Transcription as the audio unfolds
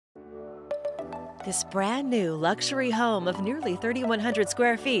This brand new luxury home of nearly 3,100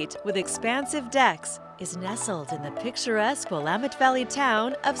 square feet with expansive decks is nestled in the picturesque Willamette Valley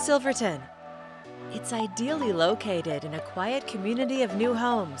town of Silverton. It's ideally located in a quiet community of new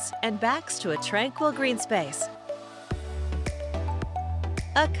homes and backs to a tranquil green space.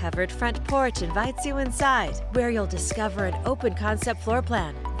 A covered front porch invites you inside, where you'll discover an open concept floor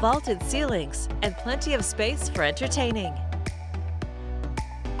plan, vaulted ceilings, and plenty of space for entertaining.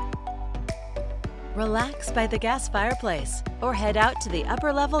 Relax by the gas fireplace or head out to the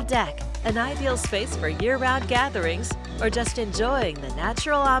upper level deck, an ideal space for year-round gatherings or just enjoying the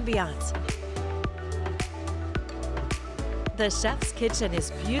natural ambiance. The chef's kitchen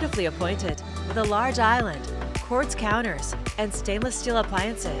is beautifully appointed with a large island, quartz counters, and stainless steel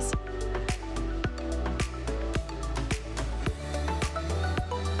appliances.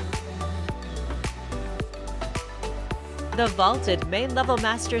 The vaulted main-level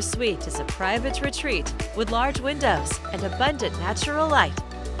master suite is a private retreat with large windows and abundant natural light.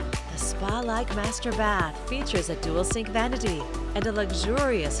 The spa-like master bath features a dual-sink vanity and a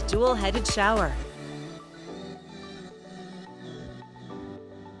luxurious dual-headed shower.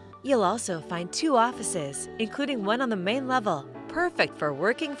 You'll also find 2 offices, including one on the main level, perfect for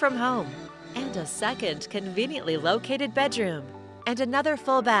working from home, and a second conveniently located bedroom, and another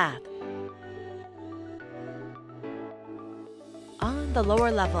full bath. On the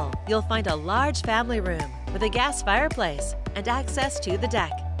lower level, you'll find a large family room with a gas fireplace and access to the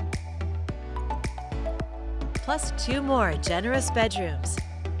deck, plus 2 more generous bedrooms,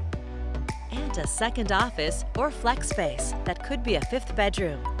 and a second office or flex space that could be a 5th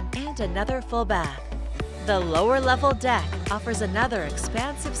bedroom, and another full bath. The lower level deck offers another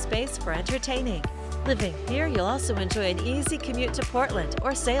expansive space for entertaining. Living here, you'll also enjoy an easy commute to Portland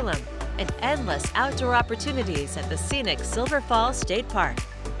or Salem and endless outdoor opportunities at the scenic Silver Falls State Park.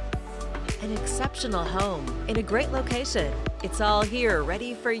 An exceptional home in a great location. It's all here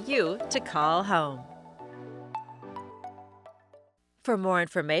ready for you to call home. For more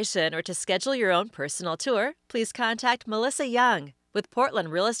information or to schedule your own personal tour, please contact Melissa Young with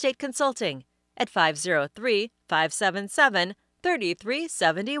Portland Real Estate Consulting at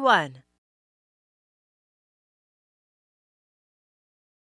 503-577-3371.